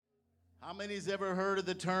How many's ever heard of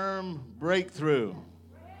the term breakthrough?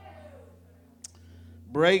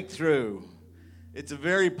 Breakthrough. It's a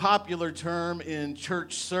very popular term in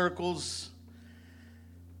church circles.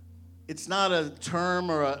 It's not a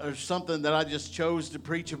term or something that I just chose to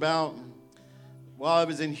preach about. While I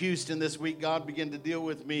was in Houston this week, God began to deal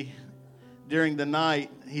with me during the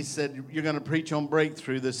night. He said, "You're going to preach on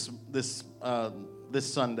breakthrough this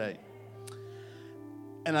Sunday."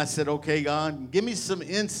 And I said, "Okay, God, give me some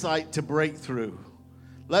insight to breakthrough.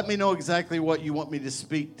 Let me know exactly what you want me to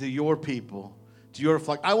speak to your people, to your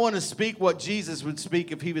flock. I want to speak what Jesus would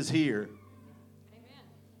speak if he was here." Amen.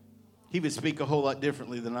 He would speak a whole lot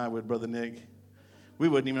differently than I would, Brother Nick. We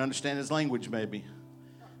wouldn't even understand his language, maybe,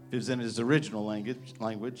 if it was in his original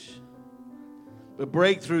language. But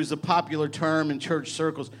breakthrough is a popular term in church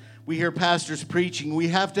circles. We hear pastors preaching, we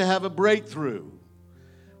have to have a breakthrough.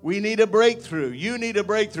 We need a breakthrough. You need a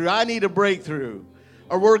breakthrough. I need a breakthrough.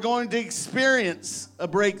 Or we're going to experience a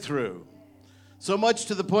breakthrough. So much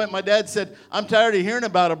to the point my dad said, "I'm tired of hearing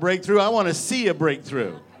about a breakthrough. I want to see a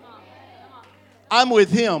breakthrough." I'm with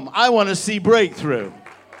him. I want to see breakthrough.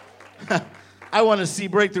 I want to see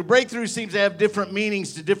breakthrough. Breakthrough seems to have different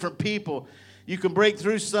meanings to different people. You can break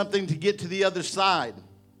through something to get to the other side.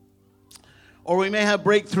 Or we may have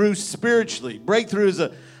breakthrough spiritually. Breakthrough is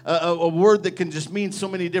a word that can just mean so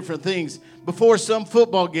many different things. Before some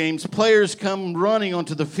football games, players come running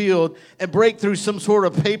onto the field and break through some sort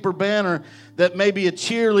of paper banner that maybe a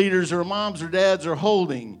cheerleaders or moms or dads are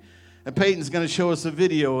holding. And Peyton's going to show us a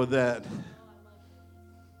video of that.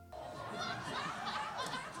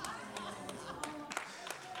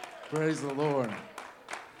 Praise the Lord.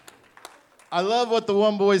 I love what the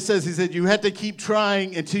one boy says. He said, "You have to keep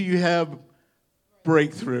trying until you have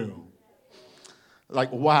breakthrough."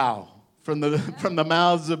 Like, wow, from the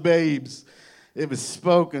mouths of babes, it was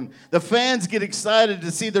spoken. The fans get excited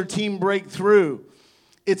to see their team break through.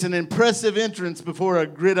 It's an impressive entrance before a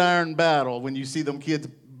gridiron battle when you see them kids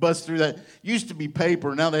bust through that. Used to be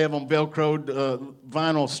paper, now they have them Velcroed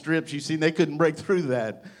vinyl strips. You see, they couldn't break through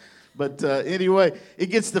that. But anyway, it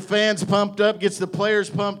gets the fans pumped up, gets the players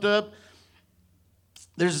pumped up.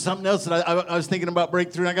 There's something else that I was thinking about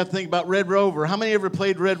breakthrough, and I got to think about Red Rover. How many ever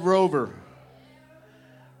played Red Rover?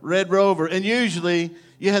 Red Rover. And usually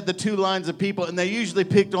you had the two lines of people, and they usually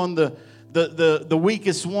picked on the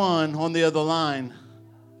weakest one on the other line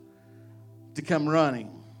to come running.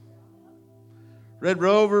 Red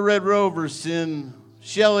Rover, send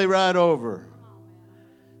Shelly right over.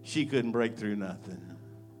 She couldn't break through nothing.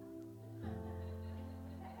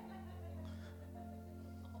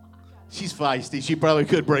 She's feisty. She probably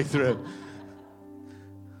could break through.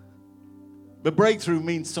 But breakthrough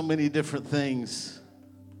means so many different things.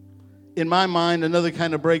 In my mind, another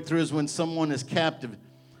kind of breakthrough is when someone is captive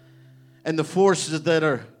and the forces that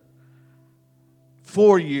are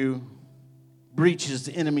for you breaches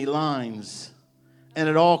the enemy lines and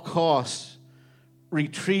at all costs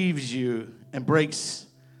retrieves you and breaks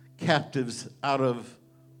captives out of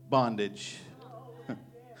bondage.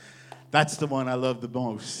 That's the one I love the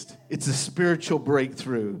most. It's a spiritual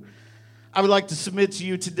breakthrough. I would like to submit to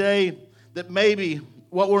you today that maybe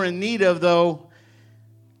what we're in need of, though,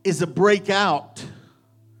 is a breakout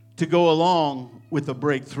to go along with a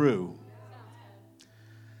breakthrough.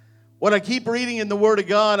 What I keep reading in the Word of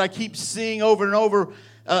God, I keep seeing over and over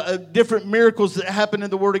different miracles that happen in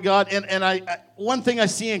the Word of God. And one thing I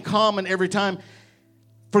see in common every time,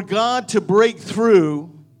 for God to break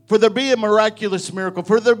through, for there be a miraculous miracle,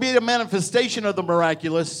 for there be a manifestation of the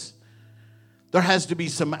miraculous, there has to be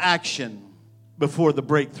some action before the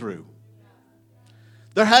breakthrough.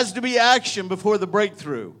 There has to be action before the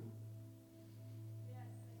breakthrough.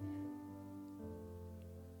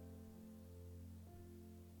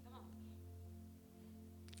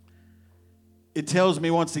 It tells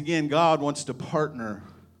me once again, God wants to partner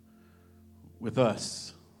with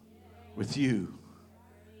us, with you.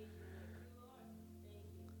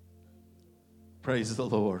 Praise the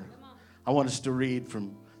Lord. I want us to read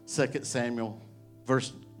from 2 Samuel,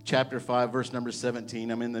 chapter 5, verse number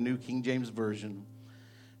 17. I'm in the New King James Version.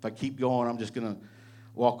 If I keep going, I'm just going to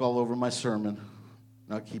walk all over my sermon,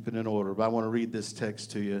 not keep it in order. But I want to read this text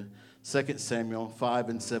to you. 2 Samuel 5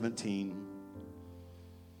 and 17.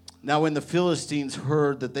 Now when the Philistines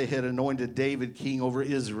heard that they had anointed David king over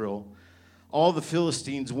Israel, all the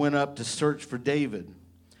Philistines went up to search for David.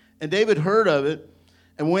 And David heard of it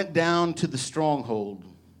and went down to the stronghold.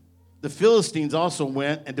 The Philistines also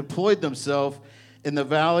went and deployed themselves in the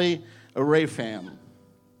valley of Rephaim.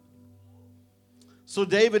 So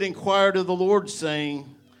David inquired of the Lord,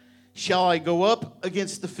 saying, "Shall I go up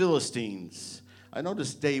against the Philistines?" I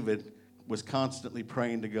noticed David was constantly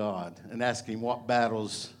praying to God and asking what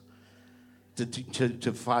battles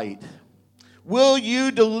to fight. Will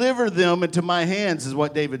you deliver them into my hands, is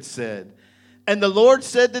what David said. And the Lord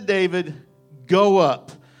said to David, go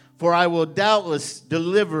up, for I will doubtless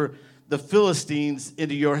deliver the Philistines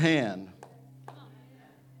into your hand.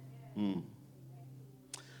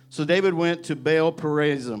 So David went to Baal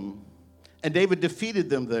Perazim, and David defeated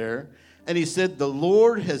them there. And he said, the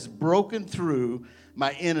Lord has broken through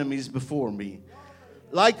my enemies before me,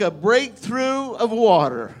 like a breakthrough of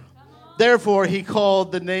water. Therefore, he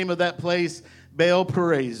called the name of that place Baal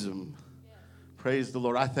Perazim. Praise the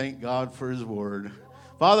Lord. I thank God for his word.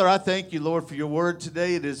 Father, I thank you, Lord, for your word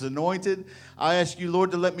today. It is anointed. I ask you,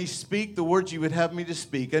 Lord, to let me speak the words you would have me to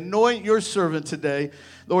speak. Anoint your servant today,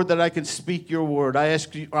 Lord, that I can speak your word. I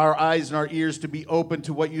ask you, our eyes and our ears to be open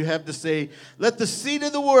to what you have to say. Let the seed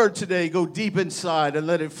of the word today go deep inside and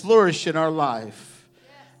let it flourish in our life.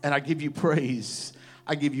 And I give you praise.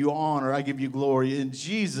 I give you honor. I give you glory. In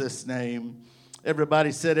Jesus' name,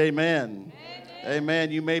 everybody said amen. Amen.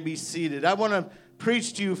 Amen. You may be seated. I want to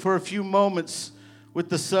preach to you for a few moments with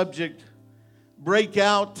the subject,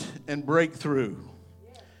 breakout and breakthrough.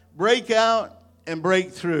 Breakout and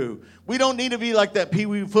breakthrough. We don't need to be like that Pee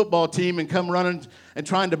Wee football team and come running and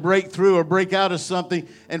trying to break through or break out of something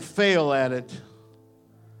and fail at it.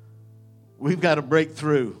 We've got to break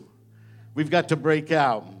through. We've got to break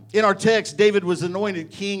out. In our text, David was anointed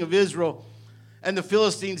king of Israel, and the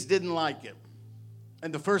Philistines didn't like it.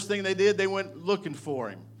 And the first thing they did, they went looking for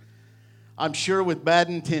him. I'm sure with bad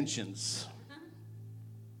intentions.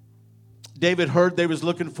 David heard they was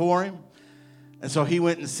looking for him, and so he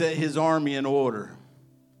went and set his army in order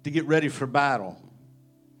to get ready for battle.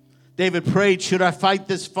 David prayed, should I fight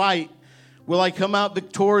this fight? Will I come out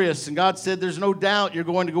victorious? And God said, there's no doubt you're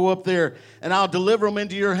going to go up there, and I'll deliver them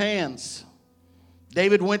into your hands.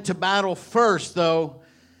 David went to battle first, though,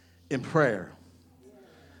 in prayer.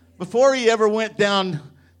 Before he ever went down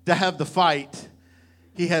to have the fight,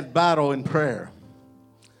 he had battle in prayer.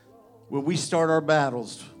 When we start our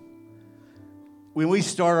battles, when we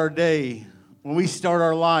start our day, when we start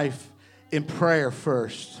our life in prayer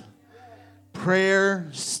first, prayer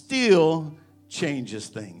still changes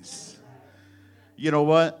things. You know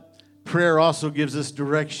what? Prayer also gives us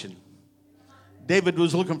direction. David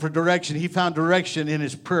was looking for direction. He found direction in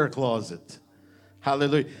his prayer closet.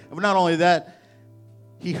 Hallelujah. And not only that,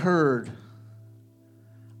 he heard.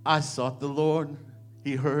 I sought the Lord.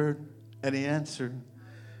 He heard and he answered.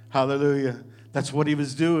 Hallelujah. That's what he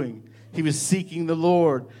was doing. He was seeking the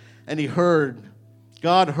Lord, and he heard.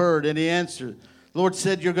 God heard, and he answered. The Lord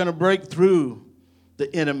said, you're going to break through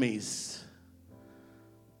the enemies.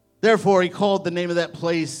 Therefore, he called the name of that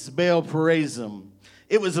place Baal Perazim.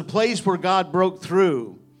 It was a place where God broke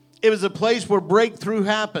through. It was a place where breakthrough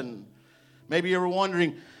happened. Maybe you were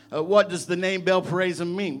wondering, what does the name Baal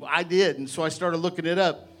Perazim mean? I did, and so I started looking it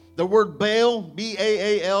up. The word Baal,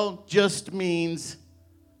 B-A-A-L, just means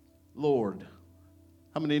Lord.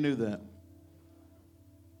 How many knew that?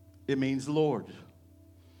 It means Lord.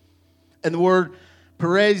 And the word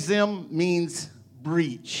Perazim means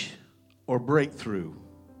breach or breakthrough.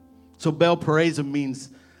 So Baal Perazim means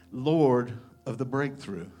Lord of the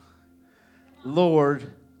breakthrough.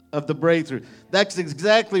 Lord of the breakthrough. That's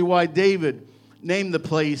exactly why David named the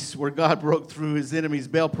place where God broke through his enemies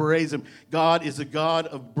Baal Perazim. God is a God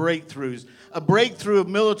of breakthroughs. A breakthrough of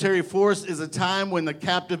military force is a time when the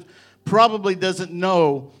captive probably doesn't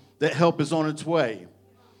know that help is on its way.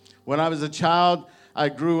 When I was a child, I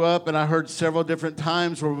grew up and I heard several different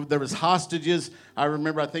times where there was hostages. I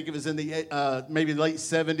remember, I think it was in the maybe late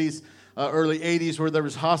 70s, early 80s, where there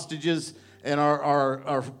was hostages, and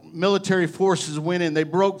our military forces went in. They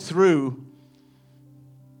broke through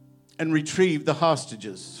and retrieved the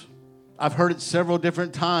hostages. I've heard it several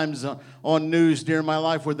different times on news during my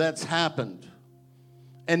life where that's happened.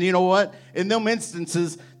 And you know what? In them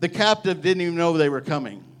instances, the captive didn't even know they were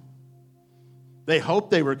coming. They hoped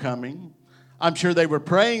they were coming. I'm sure they were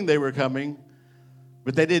praying they were coming,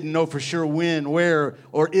 but they didn't know for sure when, where,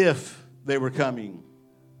 or if they were coming.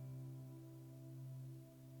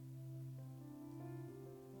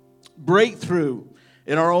 Breakthrough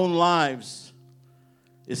in our own lives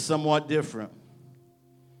is somewhat different.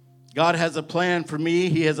 God has a plan for me.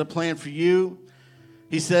 He has a plan for you.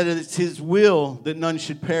 He said it's his will that none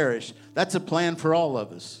should perish. That's a plan for all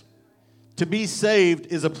of us. To be saved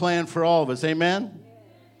is a plan for all of us. Amen?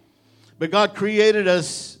 But God created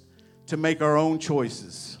us to make our own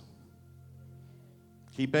choices.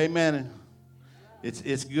 Keep amening.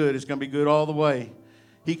 It's good. It's going to be good all the way.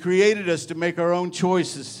 He created us to make our own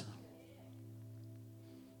choices.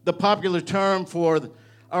 The popular term for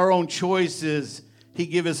our own choices. He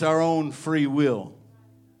gives us our own free will.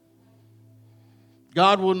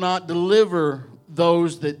 God will not deliver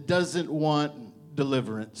those that doesn't want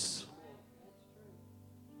deliverance.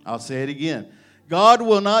 I'll say it again. God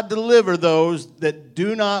will not deliver those that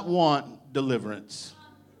do not want deliverance.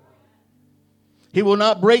 He will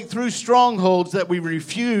not break through strongholds that we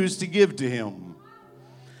refuse to give to Him.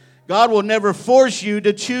 God will never force you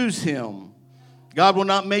to choose Him. God will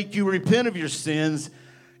not make you repent of your sins.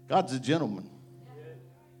 God's a gentleman.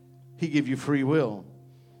 He gives you free will.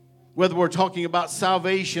 Whether we're talking about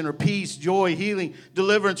salvation or peace, joy, healing,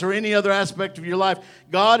 deliverance, or any other aspect of your life,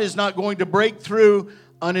 God is not going to break through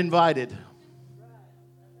uninvited.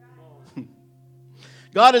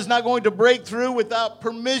 God is not going to break through without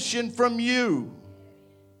permission from you.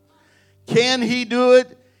 Can He do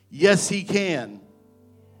it? Yes, He can.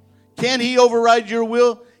 Can He override your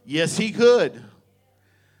will? Yes, He could.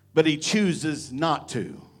 But He chooses not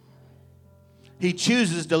to. He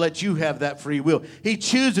chooses to let you have that free will. He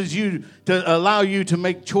chooses you to allow you to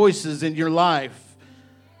make choices in your life.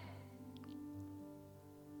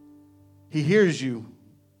 He hears you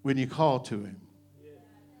when you call to Him.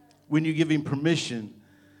 When you give Him permission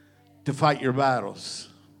to fight your battles.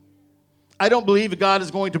 I don't believe that God is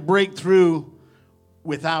going to break through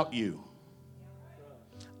without you.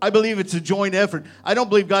 I believe it's a joint effort. I don't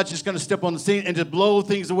believe God's just going to step on the scene and just blow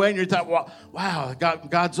things away and you thought, wow,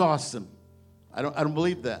 God's awesome. I don't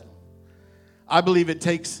believe that. I believe it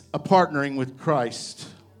takes a partnering with Christ.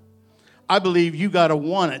 I believe you got to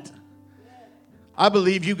want it. I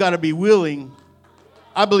believe you got to be willing.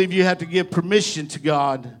 I believe you have to give permission to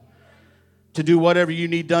God to do whatever you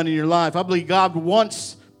need done in your life. I believe God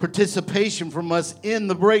wants participation from us in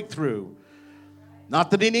the breakthrough.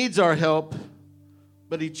 Not that He needs our help,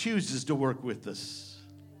 but He chooses to work with us.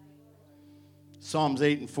 Psalms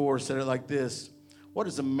 8:4 said it like this. What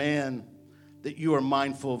is a man that you are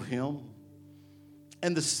mindful of him?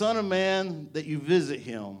 And the Son of Man that you visit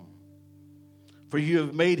him? For you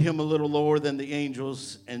have made him a little lower than the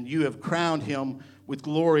angels, and you have crowned him with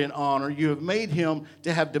glory and honor. You have made him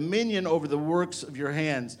to have dominion over the works of your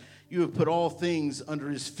hands. You have put all things under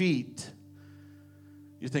his feet.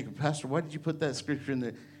 You think, Pastor, why did you put that scripture in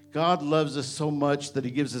there? God loves us so much that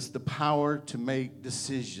He gives us the power to make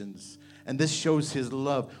decisions. And this shows His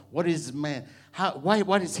love. What is man?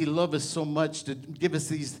 Why does He love us so much to give us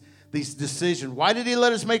these decisions? Why did He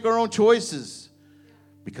let us make our own choices?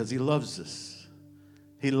 Because He loves us.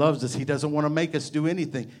 He loves us. He doesn't want to make us do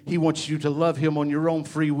anything. He wants you to love Him on your own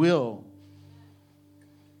free will.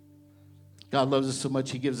 God loves us so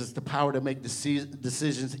much, He gives us the power to make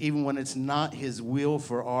decisions even when it's not His will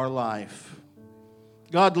for our life.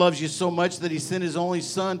 God loves you so much that He sent His only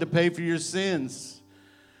Son to pay for your sins.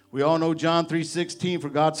 We all know John 3:16, for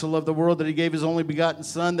God so loved the world that He gave His only begotten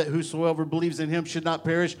Son, that whosoever believes in Him should not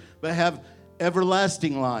perish, but have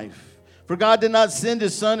everlasting life. For God did not send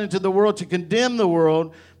His Son into the world to condemn the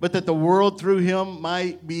world, but that the world through Him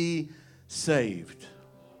might be saved.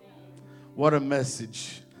 What a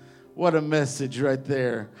message. What a message right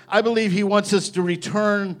there. I believe He wants us to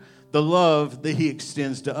return the love that He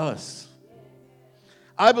extends to us.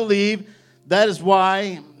 I believe that is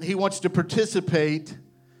why He wants to participate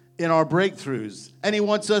in our breakthroughs. And He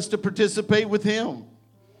wants us to participate with Him.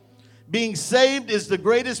 Being saved is the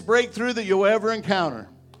greatest breakthrough that you'll ever encounter.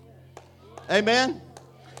 Amen?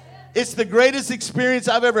 It's the greatest experience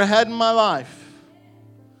I've ever had in my life.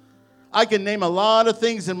 I can name a lot of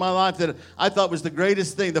things in my life that I thought was the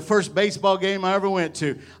greatest thing. The first baseball game I ever went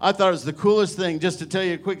to, I thought it was the coolest thing. Just to tell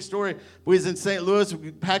you a quick story, we was in St. Louis, we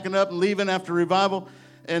were packing up and leaving after revival,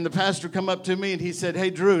 and the pastor come up to me and he said, hey,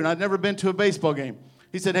 Drew, and I'd never been to a baseball game.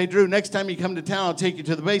 He said, hey, Drew, next time you come to town, I'll take you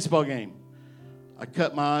to the baseball game. I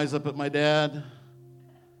cut my eyes up at my dad,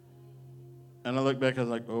 and I looked back, I was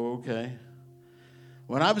like, oh, okay.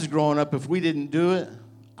 When I was growing up, if we didn't do it,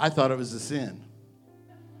 I thought it was a sin.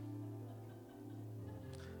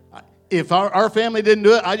 If our family didn't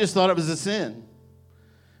do it, I just thought it was a sin.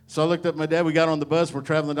 So I looked up at my dad. We got on the bus. We're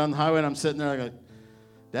traveling down the highway, and I'm sitting there. I go,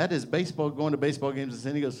 Dad, is going to baseball games a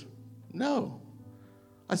sin? He goes, no.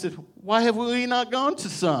 I said, why have we not gone to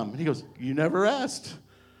some? And he goes, you never asked.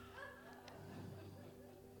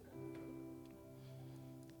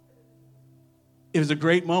 It was a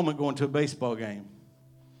great moment going to a baseball game.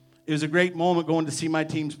 It was a great moment going to see my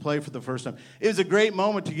teams play for the first time. It was a great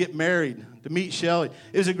moment to get married, to meet Shelly.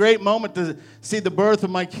 It was a great moment to see the birth of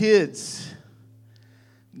my kids.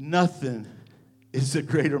 Nothing is a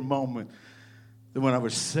greater moment than when I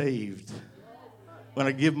was saved, when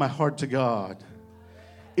I give my heart to God.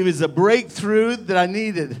 It was a breakthrough that I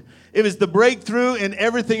needed. It was the breakthrough, and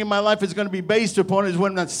everything in my life is going to be based upon is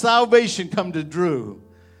when my salvation come to Drew.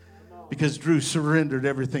 Because Drew surrendered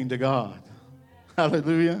everything to God.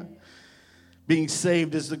 Hallelujah. Being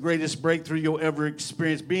saved is the greatest breakthrough you'll ever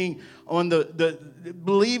experience. Being on the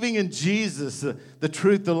believing in Jesus, the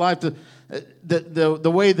truth, the life,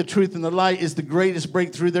 the way, the truth, and the light is the greatest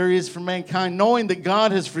breakthrough there is for mankind. Knowing that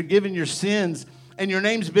God has forgiven your sins and your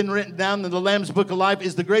name's been written down in the Lamb's Book of Life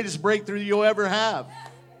is the greatest breakthrough you'll ever have.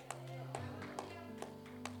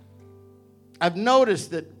 I've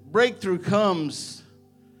noticed that breakthrough comes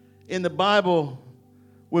in the Bible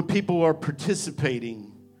when people are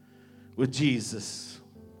participating with Jesus.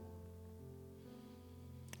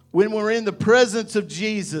 When we're in the presence of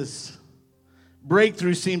Jesus,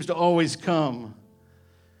 breakthrough seems to always come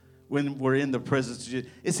when we're in the presence of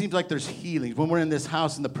Jesus. It seems like there's healing. When we're in this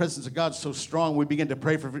house and the presence of God's so strong, we begin to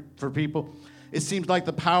pray for people. It seems like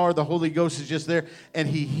the power of the Holy Ghost is just there, and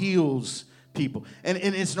He heals people. And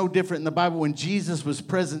it's no different in the Bible. When Jesus was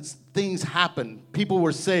present, things happened. People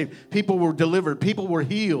were saved. People were delivered. People were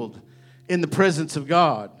healed in the presence of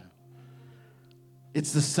God.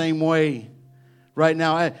 It's the same way right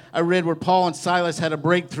now. I read where Paul and Silas had a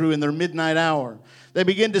breakthrough in their midnight hour. They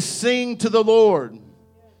began to sing to the Lord.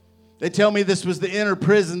 They tell me this was the inner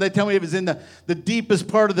prison. They tell me it was in the deepest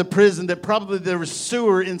part of the prison, that probably there was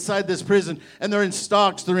sewer inside this prison. And they're in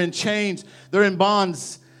stocks, they're in chains, they're in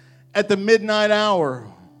bonds. At the midnight hour,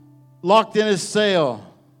 locked in his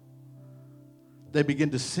cell, they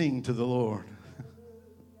begin to sing to the Lord.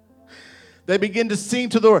 They begin to sing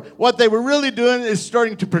to the Lord. What they were really doing is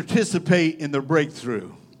starting to participate in their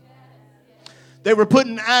breakthrough. They were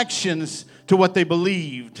putting actions to what they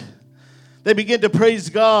believed. They began to praise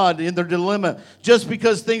God in their dilemma. Just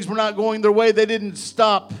because things were not going their way, they didn't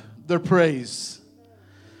stop their praise.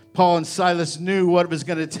 Paul and Silas knew what it was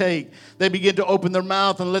going to take. They began to open their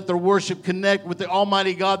mouth and let their worship connect with the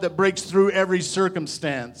Almighty God that breaks through every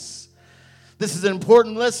circumstance. This is an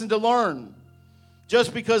important lesson to learn.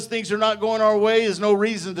 Just because things are not going our way is no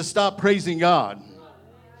reason to stop praising God.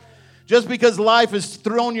 Just because life has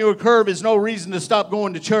thrown you a curve is no reason to stop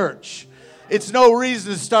going to church. It's no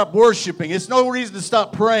reason to stop worshiping. It's no reason to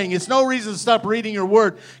stop praying. It's no reason to stop reading your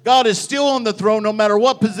word. God is still on the throne no matter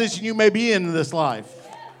what position you may be in this life.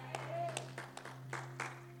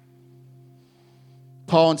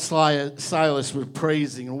 Paul and Silas were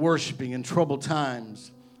praising and worshiping in troubled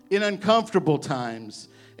times, in uncomfortable times,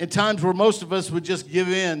 in times where most of us would just give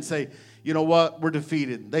in and say, you know what, we're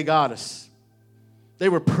defeated. They got us. They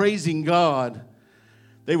were praising God.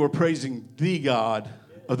 They were praising the God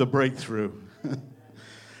of the breakthrough.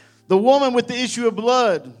 The woman with the issue of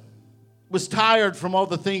blood was tired from all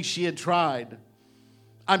the things she had tried.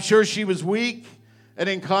 I'm sure she was weak and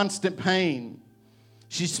in constant pain.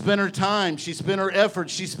 She spent her time, she spent her effort,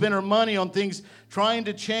 she spent her money on things trying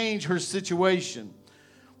to change her situation.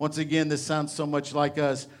 Once again, this sounds so much like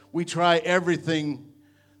us. We try everything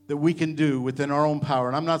that we can do within our own power.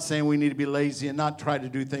 And I'm not saying we need to be lazy and not try to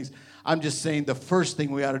do things. I'm just saying the first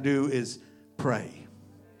thing we ought to do is pray.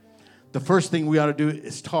 The first thing we ought to do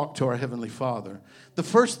is talk to our Heavenly Father. The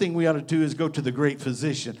first thing we ought to do is go to the great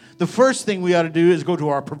physician. The first thing we ought to do is go to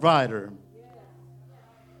our provider.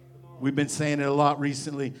 We've been saying it a lot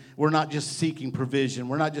recently. We're not just seeking provision.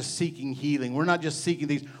 We're not just seeking healing. We're not just seeking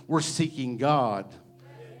these. We're seeking God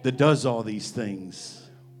that does all these things.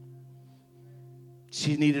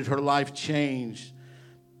 She needed her life changed.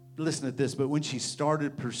 Listen to this. But when she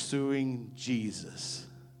started pursuing Jesus,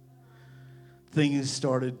 things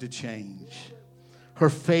started to change. Her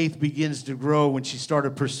faith begins to grow when she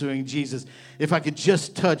started pursuing Jesus. If I could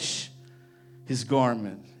just touch His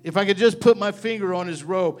garment. If I could just put my finger on His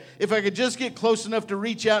robe. If I could just get close enough to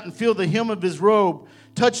reach out and feel the hem of His robe.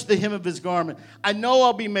 Touch the hem of His garment. I know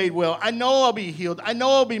I'll be made well. I know I'll be healed. I know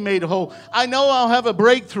I'll be made whole. I know I'll have a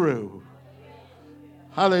breakthrough.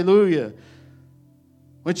 Hallelujah.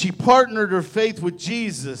 When she partnered her faith with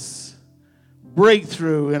Jesus,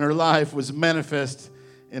 breakthrough in her life was manifest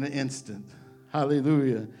in an instant.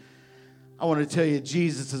 Hallelujah. I want to tell you,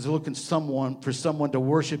 Jesus is looking for someone to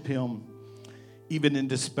worship Him even in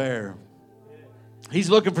despair. He's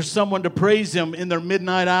looking for someone to praise Him in their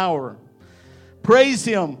midnight hour. Praise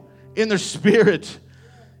Him in their spirit,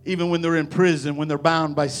 even when they're in prison, when they're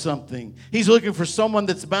bound by something. He's looking for someone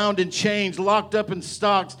that's bound in chains, locked up in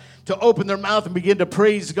stocks, to open their mouth and begin to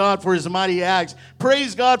praise God for His mighty acts.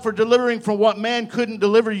 Praise God for delivering from what man couldn't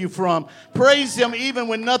deliver you from. Praise Him even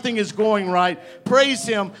when nothing is going right. Praise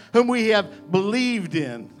Him whom we have believed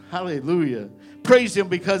in. Hallelujah. Praise him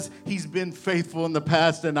because he's been faithful in the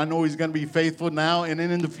past, and I know he's going to be faithful now and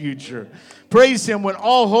in the future. Praise him when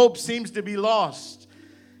all hope seems to be lost.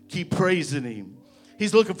 Keep praising him.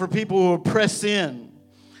 He's looking for people who will press in.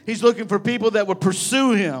 He's looking for people that will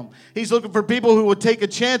pursue him. He's looking for people who will take a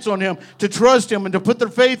chance on him, to trust him and to put their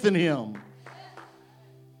faith in him.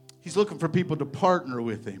 He's looking for people to partner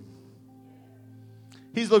with him.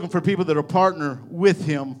 He's looking for people that will partner with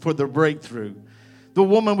him for their breakthrough. The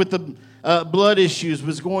woman with the blood issues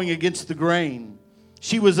was going against the grain.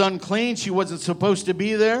 She was unclean. She wasn't supposed to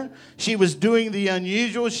be there. She was doing the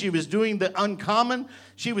unusual. She was doing the uncommon.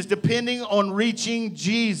 She was depending on reaching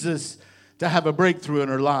Jesus to have a breakthrough in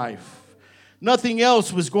her life. Nothing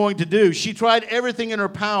else was going to do. She tried everything in her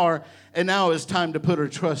power, and now it's time to put her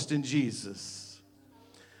trust in Jesus.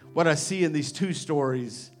 What I see in these two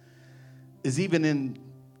stories is even in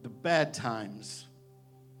the bad times,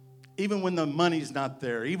 even when the money's not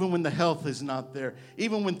there, even when the health is not there,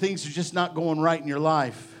 even when things are just not going right in your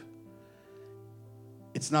life,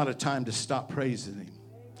 it's not a time to stop praising him.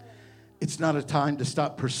 It's not a time to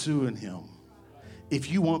stop pursuing him. If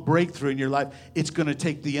you want breakthrough in your life, it's going to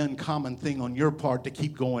take the uncommon thing on your part to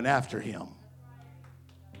keep going after him.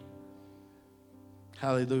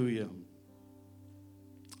 Hallelujah.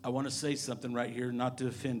 I want to say something right here, not to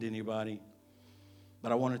offend anybody,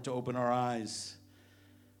 but I want it to open our eyes.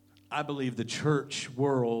 I believe the church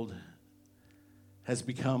world has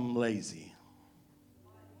become lazy.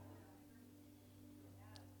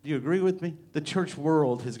 Do you agree with me? The church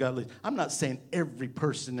world has got lazy. I'm not saying every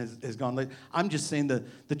person has gone lazy. I'm just saying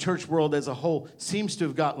the church world as a whole seems to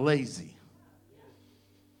have got lazy.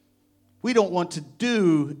 We don't want to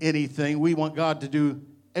do anything. We want God to do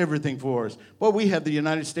everything for us. Well, we have the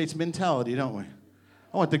United States mentality, don't we?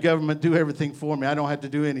 I want the government to do everything for me. I don't have to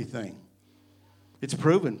do anything. It's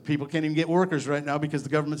proven. People can't even get workers right now because the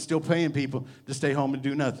government's still paying people to stay home and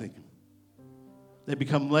do nothing. They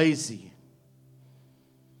become lazy.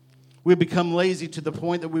 We've become lazy to the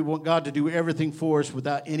point that we want God to do everything for us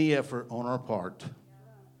without any effort on our part.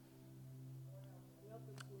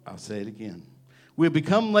 I'll say it again. We've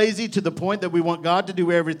become lazy to the point that we want God to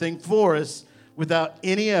do everything for us without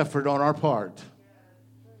any effort on our part.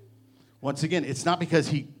 Once again, it's not because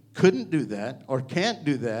he couldn't do that or can't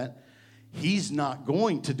do that. He's not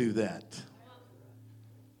going to do that.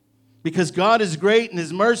 Because God is great in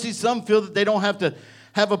his mercy, some feel that they don't have to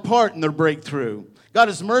have a part in their breakthrough. God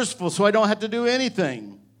is merciful, so I don't have to do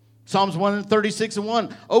anything. Psalms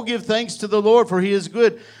 136:1. Oh, give thanks to the Lord, for he is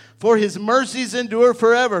good, for his mercies endure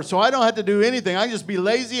forever. So I don't have to do anything. I just be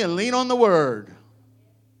lazy and lean on the word.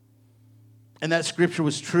 And that scripture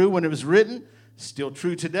was true when it was written, still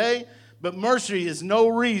true today. But mercy is no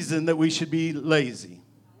reason that we should be lazy.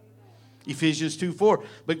 Ephesians 2:4.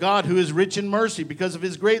 But God, who is rich in mercy, because of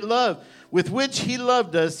his great love, with which he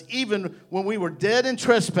loved us, even when we were dead in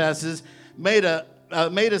trespasses, made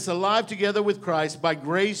us alive together with Christ. By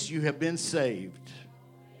grace you have been saved.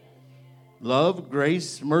 Love,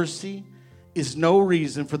 grace, mercy is no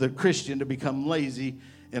reason for the Christian to become lazy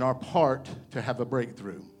in our part to have a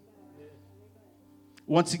breakthrough.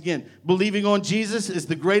 Once again, believing on Jesus is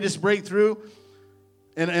the greatest breakthrough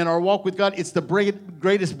in our walk with God. It's the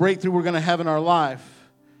greatest breakthrough we're going to have in our life.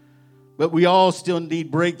 But we all still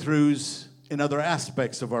need breakthroughs in other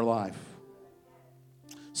aspects of our life.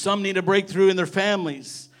 Some need a breakthrough in their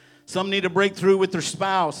families. Some need a breakthrough with their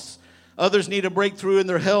spouse. Others need a breakthrough in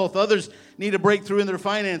their health. Others need a breakthrough in their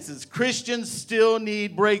finances. Christians still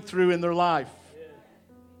need breakthrough in their life.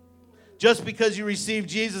 Just because you receive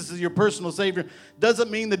Jesus as your personal Savior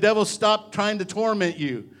doesn't mean the devil stopped trying to torment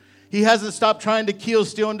you. He hasn't stopped trying to kill,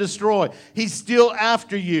 steal, and destroy. He's still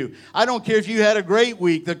after you. I don't care if you had a great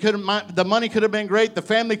week. The money could have been great. The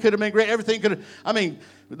family could have been great. Everything could have,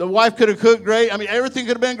 the wife could have cooked great. Everything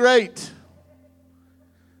could have been great.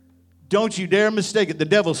 Don't you dare mistake it. The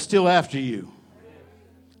devil's still after you.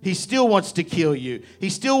 He still wants to kill you. He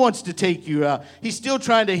still wants to take you out. He's still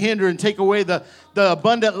trying to hinder and take away the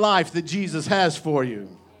abundant life that Jesus has for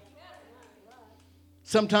you.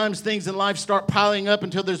 Sometimes things in life start piling up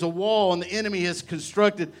until there's a wall and the enemy has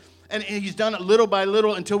constructed. And he's done it little by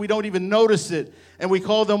little until we don't even notice it. And we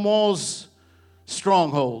call them walls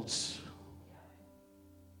strongholds.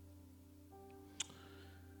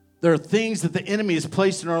 There are things that the enemy has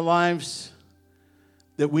placed in our lives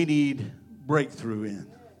that we need breakthrough in.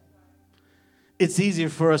 It's easier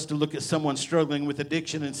for us to look at someone struggling with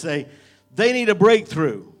addiction and say, they need a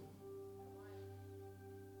breakthrough.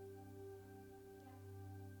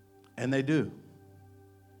 And they do.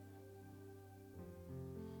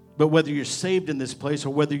 But whether you're saved in this place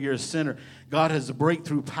or whether you're a sinner, God has a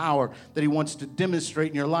breakthrough power that he wants to demonstrate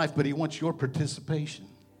in your life, but he wants your participation.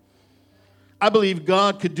 I believe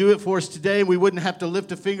God could do it for us today. We wouldn't have to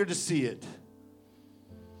lift a finger to see it.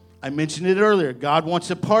 I mentioned it earlier. God wants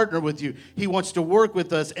to partner with you. He wants to work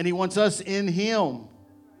with us, and he wants us in him.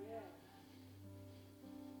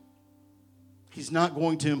 He's not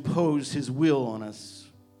going to impose his will on us.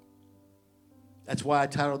 That's why I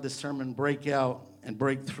titled this sermon, Breakout and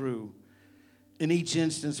Breakthrough. In each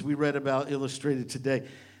instance we read about, illustrated today,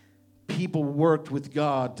 people worked with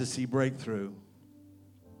God to see breakthrough.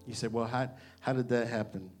 You say, well, how did that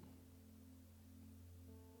happen?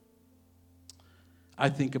 I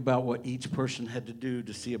think about what each person had to do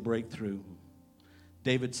to see a breakthrough.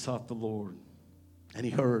 David sought the Lord, and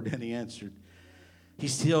he heard, and he answered. He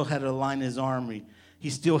still had to align his army. He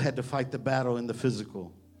still had to fight the battle in the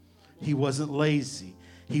physical. He wasn't lazy.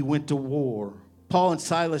 He went to war. Paul and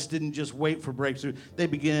Silas didn't just wait for breakthrough. They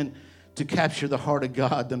began to capture the heart of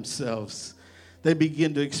God themselves. They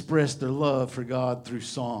began to express their love for God through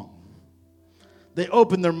song. They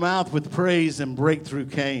opened their mouth with praise, and breakthrough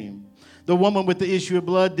came. The woman with the issue of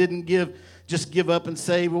blood didn't just give up and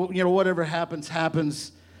say, well, whatever happens,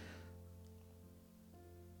 happens.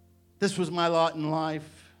 This was my lot in life.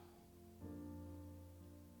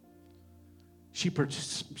 She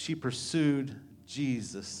pursued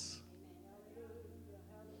Jesus.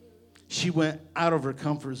 She went out of her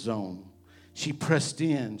comfort zone. She pressed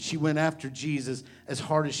in. She went after Jesus as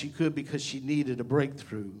hard as she could because she needed a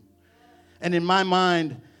breakthrough. And in my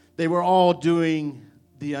mind, they were all doing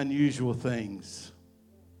the unusual things.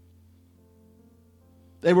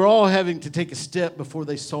 They were all having to take a step before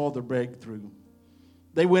they saw the breakthrough.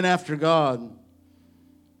 They went after God.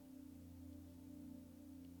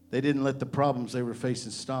 They didn't let the problems they were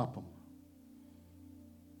facing stop them.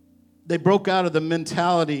 They broke out of the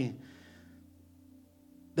mentality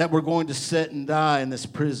that we're going to sit and die in this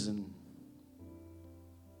prison.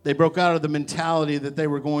 They broke out of the mentality that they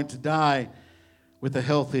were going to die with a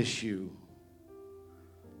health issue.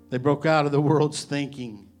 They broke out of the world's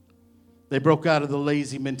thinking. They broke out of the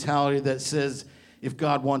lazy mentality that says if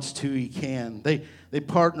God wants to, he can. They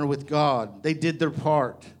partner with God. They did their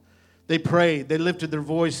part. They prayed. They lifted their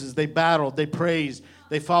voices. They battled. They praised.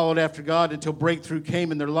 They followed after God until breakthrough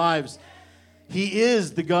came in their lives. He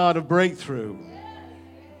is the God of breakthrough.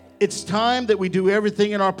 It's time that we do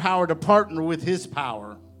everything in our power to partner with his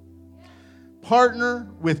power. Partner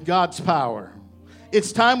with God's power.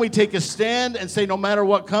 It's time we take a stand and say, no matter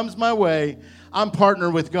what comes my way, I'm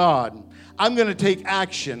partnering with God. I'm going to take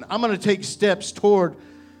action. I'm going to take steps toward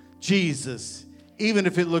Jesus, even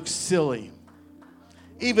if it looks silly,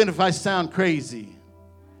 even if I sound crazy.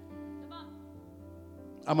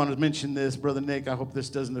 I'm going to mention this, Brother Nick. I hope this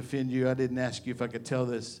doesn't offend you. I didn't ask you if I could tell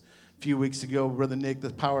this. A few weeks ago, Brother Nick,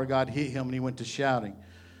 the power of God hit him, and he went to shouting,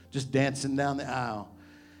 just dancing down the aisle.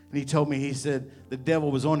 And he told me, he said, the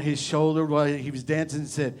devil was on his shoulder while he was dancing and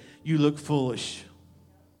said, you look foolish.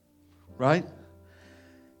 Right?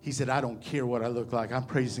 He said, I don't care what I look like. I'm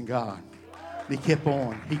praising God. And he kept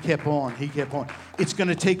on. He kept on. He kept on. It's going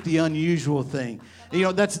to take the unusual thing.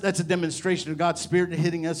 That's a demonstration of God's Spirit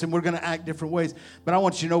hitting us, and we're going to act different ways. But I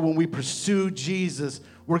want you to know when we pursue Jesus,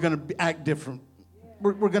 we're going to act different.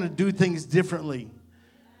 We're going to do things differently.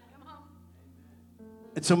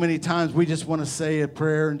 And so many times we just want to say a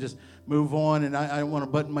prayer and just move on, and I want to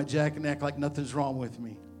button my jacket and act like nothing's wrong with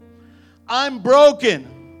me. I'm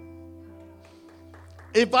broken.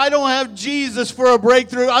 If I don't have Jesus for a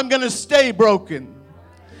breakthrough, I'm going to stay broken.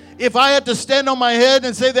 If I have to stand on my head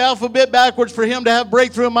and say the alphabet backwards for him to have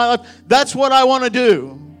breakthrough in my life, that's what I want to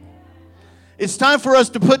do. It's time for us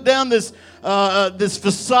to put down this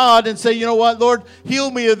facade and say, you know what, Lord,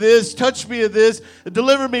 heal me of this, touch me of this,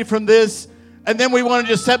 deliver me from this. And then we want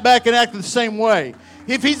to just sit back and act the same way.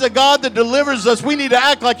 If he's a God that delivers us, we need to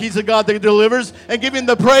act like he's a God that delivers and give him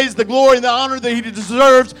the praise, the glory, and the honor that he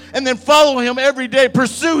deserves, and then follow him every day,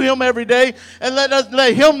 pursue him every day, and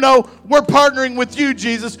let him know we're partnering with you,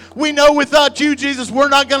 Jesus. We know without you, Jesus, we're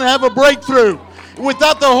not going to have a breakthrough.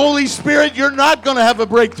 Without the Holy Spirit, you're not going to have a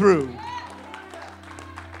breakthrough.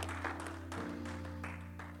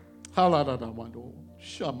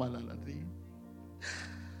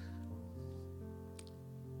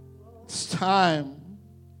 It's time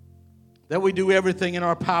that we do everything in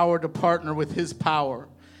our power to partner with his power.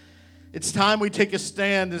 It's time we take a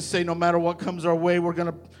stand and say, no matter what comes our way, we're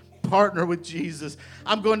going to partner with Jesus.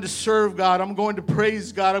 I'm going to serve God. I'm going to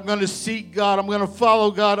praise God. I'm going to seek God. I'm going to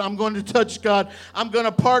follow God. I'm going to touch God. I'm going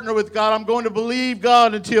to partner with God. I'm going to believe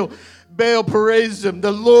God until Baal Perazim,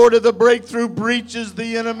 the Lord of the breakthrough, breaches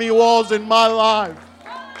the enemy walls in my life.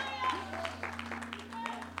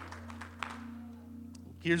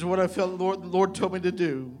 Here's what I felt the Lord told me to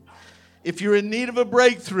do. If you're in need of a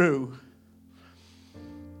breakthrough,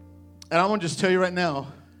 and I'm going to just tell you right now,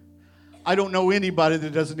 I don't know anybody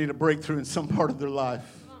that doesn't need a breakthrough in some part of their life.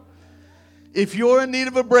 If you're in need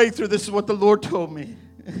of a breakthrough, this is what the Lord told me.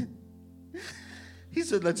 He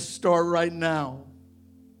said, let's start right now.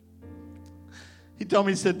 He told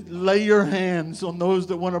me, he said, lay your hands on those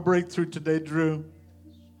that want a breakthrough today, Drew.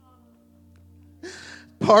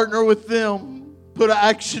 Partner with them. Put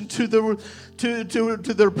action to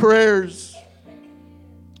their prayers.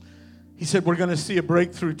 He said, we're going to see a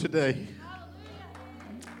breakthrough today.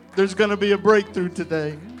 There's going to be a breakthrough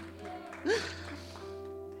today.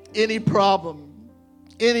 Any problem,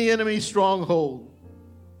 any enemy stronghold,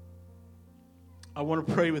 I want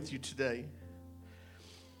to pray with you today.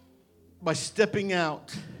 By stepping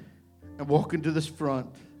out and walking to this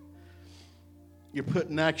front, you're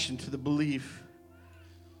putting action to the belief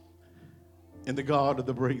in the God of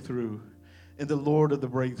the breakthrough, in the Lord of the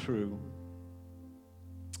breakthrough.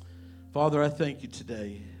 Father, I thank you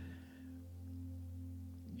today.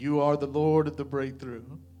 You are the Lord of the breakthrough.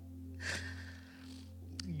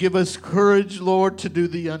 Give us courage, Lord, to do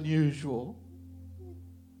the unusual.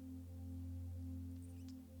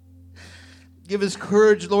 Give us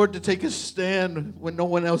courage, Lord, to take a stand when no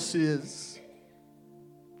one else is.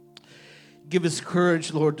 Give us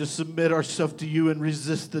courage, Lord, to submit ourselves to you and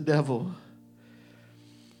resist the devil.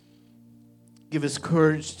 Give us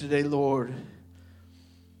courage today, Lord,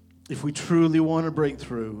 if we truly want to break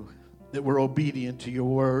through, that we're obedient to your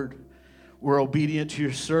word. We're obedient to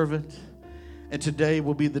your servant. And today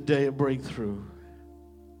will be the day of breakthrough.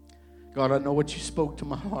 God, I know what you spoke to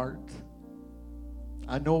my heart.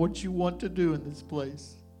 I know what you want to do in this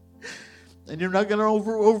place. And you're not going to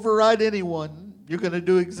override anyone. You're going to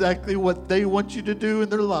do exactly what they want you to do in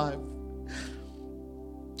their life.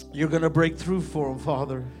 You're going to break through for them,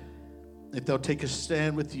 Father. If they'll take a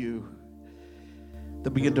stand with you,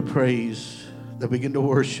 they'll begin to praise, they'll begin to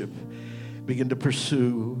worship, begin to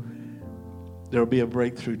pursue. There'll be a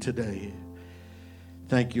breakthrough today.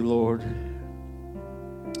 Thank you, Lord.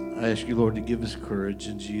 I ask you, Lord, to give us courage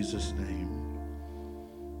in Jesus' name.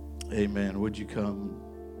 Amen. Would you come?